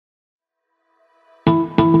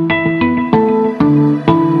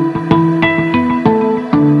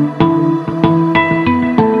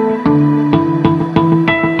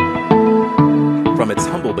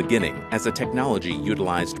as a technology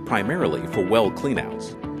utilized primarily for well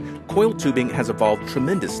cleanouts, coiled tubing has evolved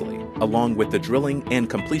tremendously along with the drilling and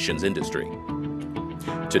completions industry.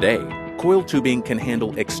 Today, coiled tubing can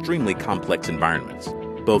handle extremely complex environments,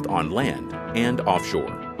 both on land and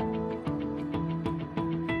offshore.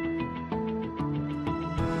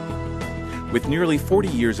 With nearly 40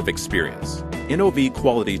 years of experience, NOV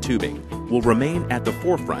Quality Tubing will remain at the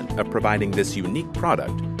forefront of providing this unique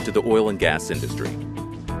product to the oil and gas industry.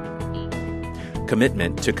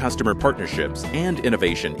 Commitment to customer partnerships and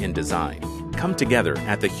innovation in design come together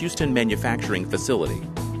at the Houston manufacturing facility,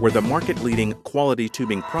 where the market-leading quality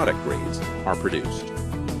tubing product grades are produced.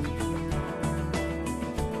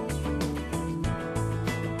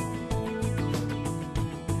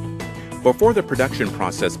 Before the production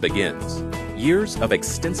process begins, years of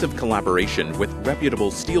extensive collaboration with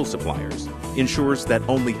reputable steel suppliers ensures that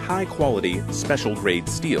only high-quality, special-grade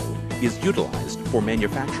steel is utilized for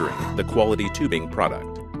manufacturing the quality tubing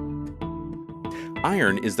product.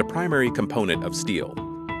 Iron is the primary component of steel.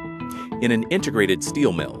 In an integrated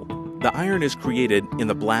steel mill, the iron is created in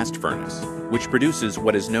the blast furnace, which produces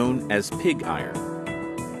what is known as pig iron.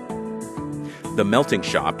 The melting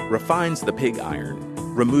shop refines the pig iron,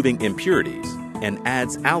 removing impurities, and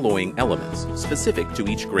adds alloying elements specific to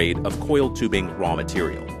each grade of coiled tubing raw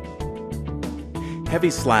material. Heavy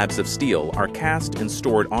slabs of steel are cast and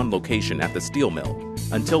stored on location at the steel mill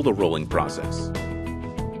until the rolling process.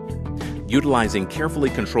 Utilizing carefully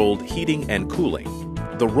controlled heating and cooling,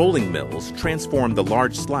 the rolling mills transform the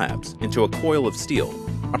large slabs into a coil of steel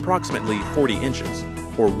approximately 40 inches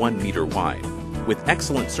or 1 meter wide, with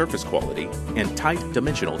excellent surface quality and tight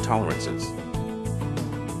dimensional tolerances.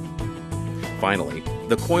 Finally,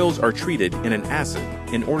 the coils are treated in an acid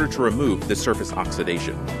in order to remove the surface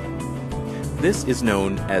oxidation. This is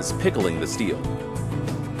known as pickling the steel.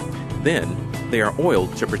 Then, they are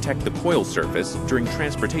oiled to protect the coil surface during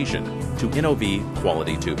transportation to NOV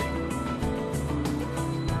Quality Tubing.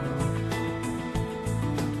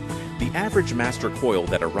 The average master coil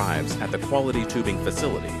that arrives at the Quality Tubing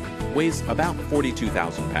facility weighs about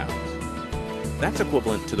 42,000 pounds. That's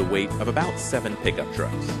equivalent to the weight of about 7 pickup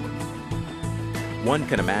trucks. One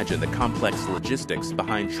can imagine the complex logistics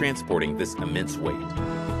behind transporting this immense weight.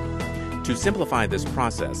 To simplify this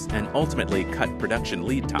process and ultimately cut production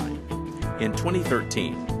lead time, in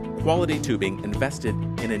 2013, Quality Tubing invested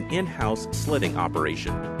in an in-house slitting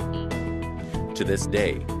operation. To this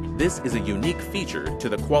day, this is a unique feature to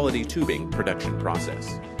the Quality Tubing production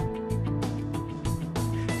process.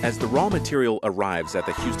 As the raw material arrives at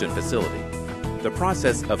the Houston facility, the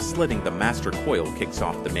process of slitting the master coil kicks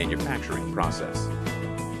off the manufacturing process.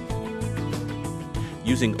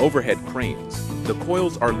 Using overhead cranes, the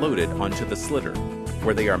coils are loaded onto the slitter,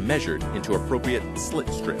 where they are measured into appropriate slit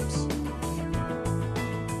strips.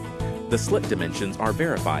 The slit dimensions are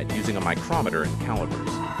verified using a micrometer and calipers,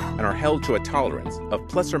 and are held to a tolerance of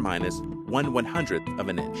plus or minus 1/100th of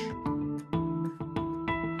an inch.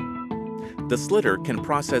 The slitter can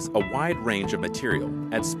process a wide range of material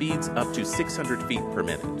at speeds up to 600 feet per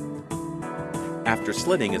minute. After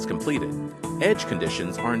slitting is completed, edge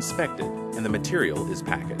conditions are inspected and the material is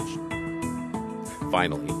packaged.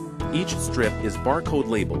 Finally, each strip is barcode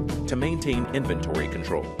labeled to maintain inventory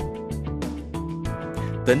control.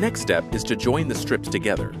 The next step is to join the strips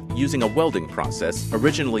together using a welding process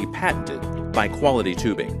originally patented by Quality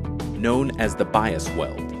Tubing, known as the bias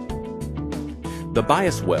weld. The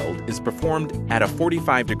bias weld is performed at a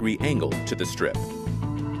 45-degree angle to the strip.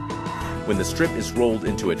 When the strip is rolled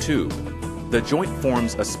into a tube, the joint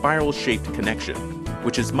forms a spiral-shaped connection,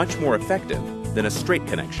 which is much more effective than a straight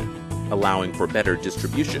connection, allowing for better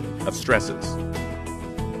distribution of stresses.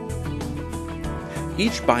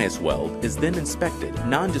 Each bias weld is then inspected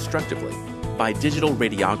non-destructively by digital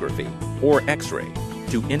radiography or X-ray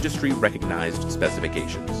to industry-recognized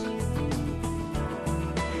specifications.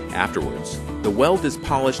 Afterwards, the weld is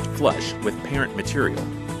polished flush with parent material,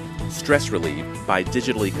 stress relieved by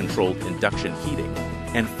digitally controlled induction heating,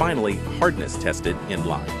 and finally hardness tested in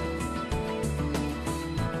line.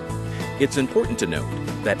 It's important to note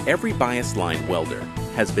that every bias line welder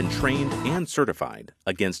has been trained and certified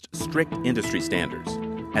against strict industry standards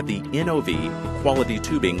at the NOV Quality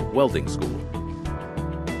Tubing Welding School.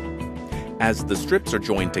 As the strips are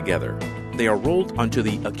joined together, they are rolled onto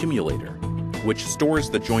the accumulator, which stores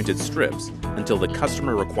the jointed strips until the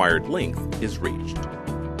customer-required length is reached.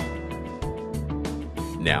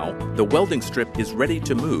 Now, the welding strip is ready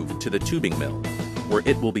to move to the tubing mill, where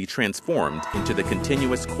it will be transformed into the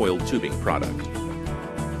continuous coiled tubing product.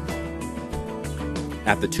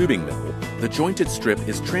 At the tubing mill, the jointed strip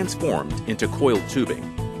is transformed into coiled tubing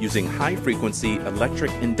using high-frequency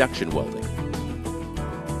electric induction welding.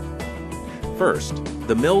 First,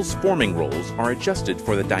 the mill's forming rolls are adjusted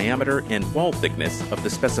for the diameter and wall thickness of the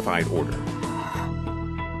specified order.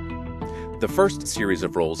 The first series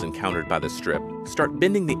of rolls encountered by the strip start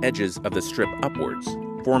bending the edges of the strip upwards,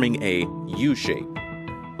 forming a U shape.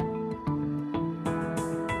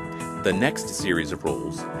 The next series of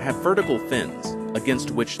rolls have vertical fins against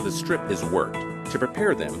which the strip is worked to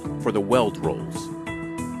prepare them for the weld rolls.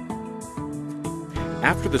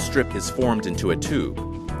 After the strip is formed into a tube,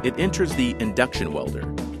 it enters the induction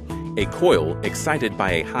welder, a coil excited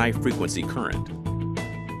by a high-frequency current.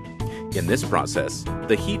 In this process,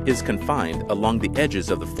 the heat is confined along the edges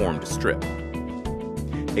of the formed strip.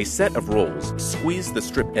 A set of rolls squeeze the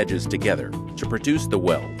strip edges together to produce the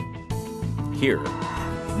weld. Here,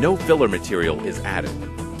 no filler material is added,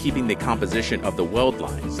 keeping the composition of the weld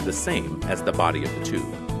lines the same as the body of the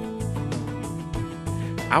tube.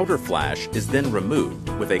 Outer flash is then removed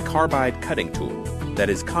with a carbide cutting tool that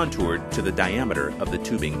is contoured to the diameter of the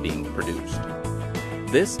tubing being produced.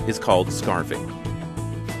 This is called scarfing.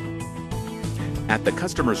 At the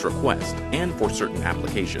customer's request and for certain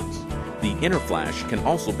applications, the inner flash can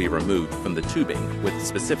also be removed from the tubing with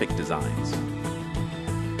specific designs.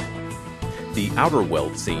 The outer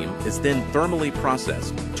weld seam is then thermally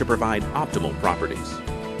processed to provide optimal properties.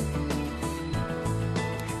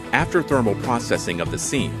 After thermal processing of the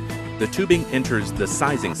seam, the tubing enters the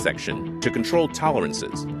sizing section to control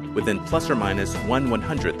tolerances within plus or minus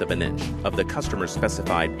 1/100th of an inch of the customer's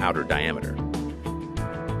specified outer diameter.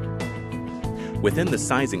 Within the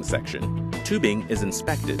sizing section, tubing is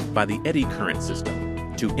inspected by the eddy current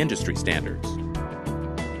system to industry standards.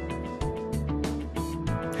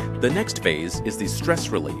 The next phase is the stress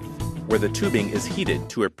relief, where the tubing is heated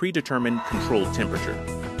to a predetermined controlled temperature.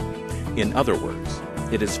 In other words,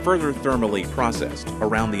 it is further thermally processed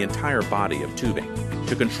around the entire body of tubing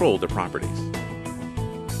to control the properties.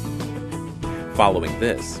 Following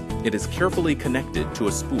this, it is carefully connected to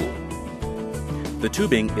a spool. The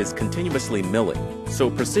tubing is continuously milling,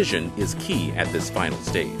 so precision is key at this final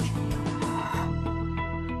stage.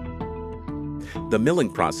 The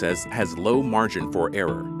milling process has low margin for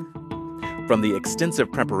error. From the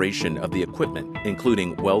extensive preparation of the equipment,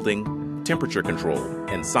 including welding, temperature control,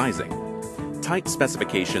 and sizing, tight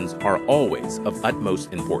specifications are always of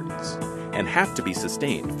utmost importance and have to be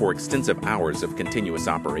sustained for extensive hours of continuous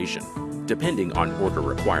operation, depending on order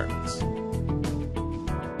requirements.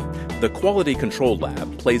 The Quality Control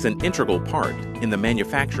Lab plays an integral part in the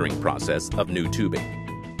manufacturing process of new tubing.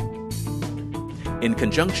 In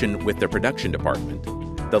conjunction with the production department,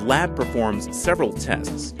 the lab performs several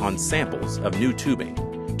tests on samples of new tubing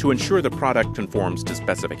to ensure the product conforms to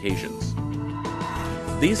specifications.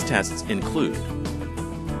 These tests include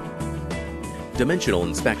dimensional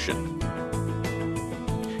inspection.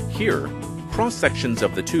 Here, cross-sections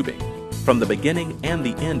of the tubing, from the beginning and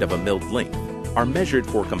the end of a milled length, are measured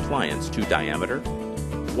for compliance to diameter,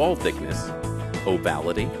 wall thickness,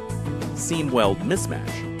 ovality, seam weld mismatch,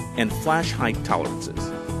 and flash height tolerances.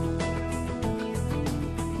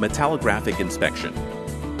 Metallographic inspection.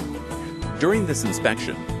 During this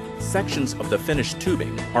inspection, sections of the finished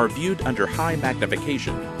tubing are viewed under high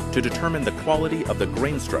magnification to determine the quality of the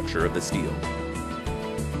grain structure of the steel.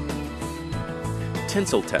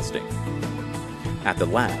 Tensile testing. At the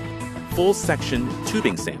lab, full section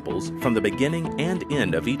tubing samples from the beginning and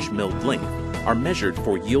end of each milled length are measured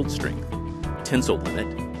for yield strength, tensile limit,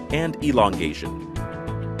 and elongation.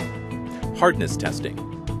 Hardness testing.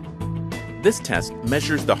 This test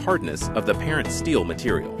measures the hardness of the parent steel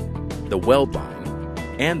material, the weld line,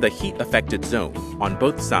 and the heat-affected zone on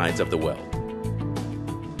both sides of the weld.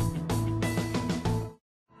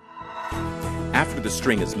 After the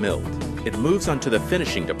string is milled, it moves on to the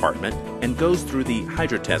finishing department and goes through the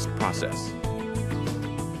hydrotest process.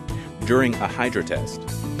 During a hydrotest,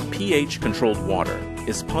 pH-controlled water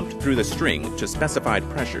is pumped through the string to specified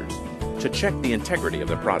pressures to check the integrity of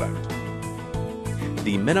the product.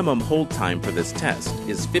 The minimum hold time for this test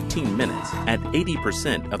is 15 minutes at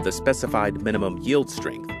 80% of the specified minimum yield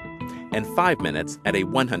strength and 5 minutes at a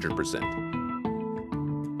 100%.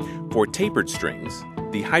 For tapered strings,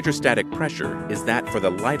 the hydrostatic pressure is that for the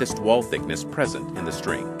lightest wall thickness present in the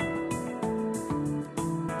string.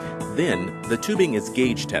 Then, the tubing is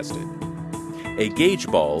gauge tested. A gauge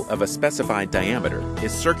ball of a specified diameter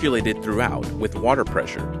is circulated throughout with water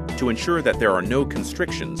pressure to ensure that there are no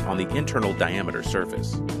constrictions on the internal diameter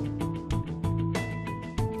surface.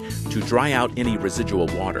 To dry out any residual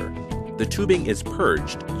water, the tubing is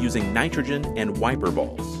purged using nitrogen and wiper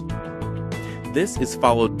balls. This is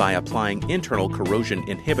followed by applying internal corrosion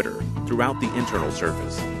inhibitor throughout the internal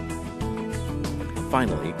surface.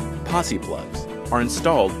 Finally, posse plugs are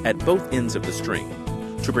installed at both ends of the string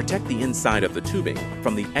to protect the inside of the tubing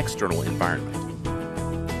from the external environment.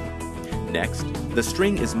 Next, the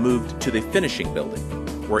string is moved to the finishing building,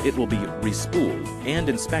 where it will be respooled and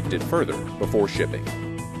inspected further before shipping.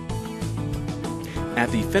 At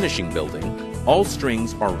the finishing building, all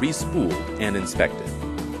strings are respooled and inspected.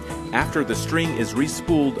 After the string is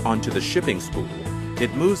respooled onto the shipping spool,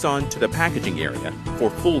 it moves on to the packaging area for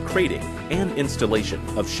full crating and installation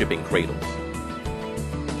of shipping cradles.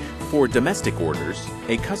 For domestic orders,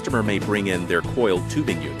 a customer may bring in their coiled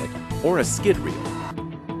tubing unit or a skid reel.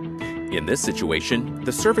 In this situation,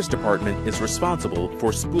 the service department is responsible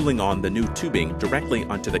for spooling on the new tubing directly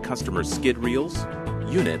onto the customer's skid reels,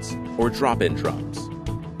 units, or drop-in drums.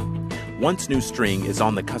 Once new string is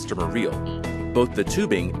on the customer reel, both the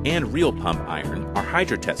tubing and reel pump iron are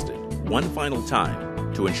hydro-tested one final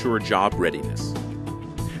time to ensure job readiness.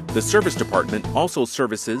 The service department also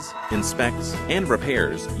services, inspects, and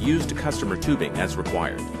repairs used customer tubing as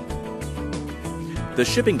required. The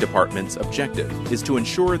shipping department's objective is to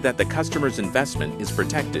ensure that the customer's investment is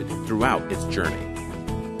protected throughout its journey.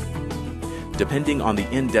 Depending on the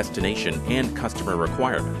end destination and customer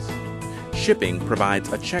requirements, shipping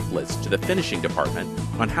provides a checklist to the finishing department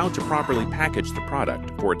on how to properly package the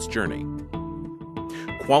product for its journey.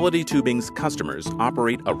 Quality Tubing's customers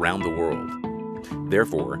operate around the world.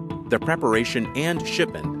 Therefore, the preparation and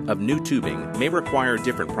shipment of new tubing may require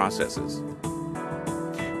different processes.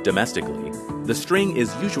 Domestically, the string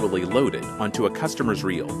is usually loaded onto a customer's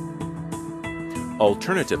reel.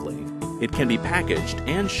 Alternatively, it can be packaged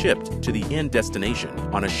and shipped to the end destination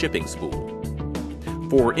on a shipping spool.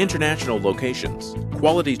 For international locations,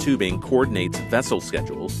 Quality Tubing coordinates vessel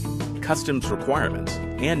schedules, customs requirements,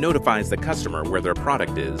 and notifies the customer where their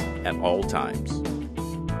product is at all times.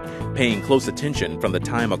 Paying close attention from the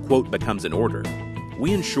time a quote becomes an order,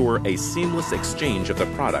 we ensure a seamless exchange of the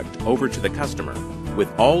product over to the customer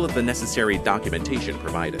with all of the necessary documentation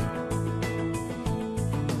provided.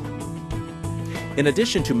 In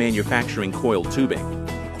addition to manufacturing coiled tubing,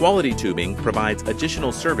 Quality Tubing provides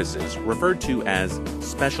additional services referred to as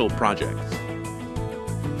special projects.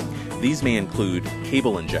 These may include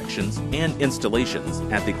cable injections and installations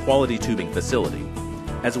at the Quality Tubing facility,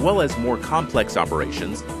 as well as more complex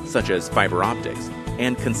operations such as fiber optics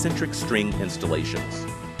and concentric string installations.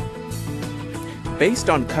 Based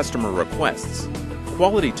on customer requests,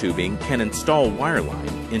 Quality Tubing can install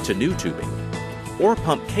wireline into new tubing or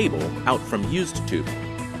pump cable out from used tubing.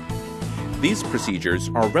 These procedures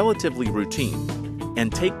are relatively routine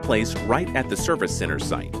and take place right at the service center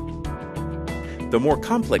site. The more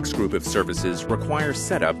complex group of services require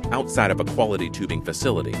setup outside of a Quality Tubing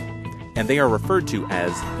facility, and they are referred to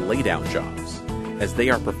as laydown jobs, as they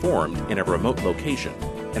are performed in a remote location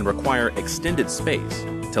and require extended space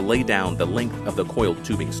to lay down the length of the coiled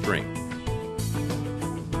tubing string.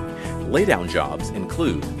 Laydown jobs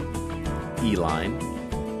include E-line,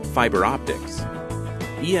 fiber optics,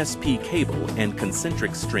 ESP cable, and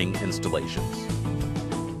concentric string installations.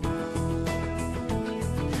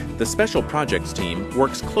 The Special Projects team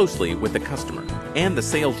works closely with the customer and the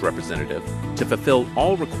sales representative to fulfill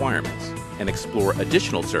all requirements and explore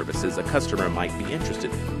additional services a customer might be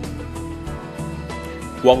interested in.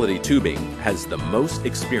 Quality Tubing has the most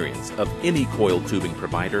experience of any coiled tubing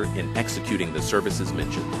provider in executing the services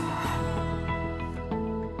mentioned.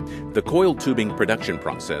 The coiled tubing production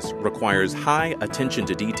process requires high attention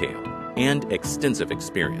to detail and extensive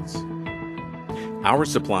experience. Our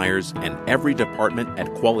suppliers and every department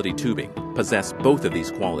at Quality Tubing possess both of these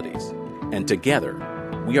qualities, and together,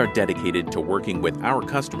 we are dedicated to working with our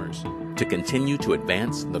customers to continue to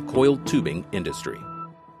advance the coiled tubing industry.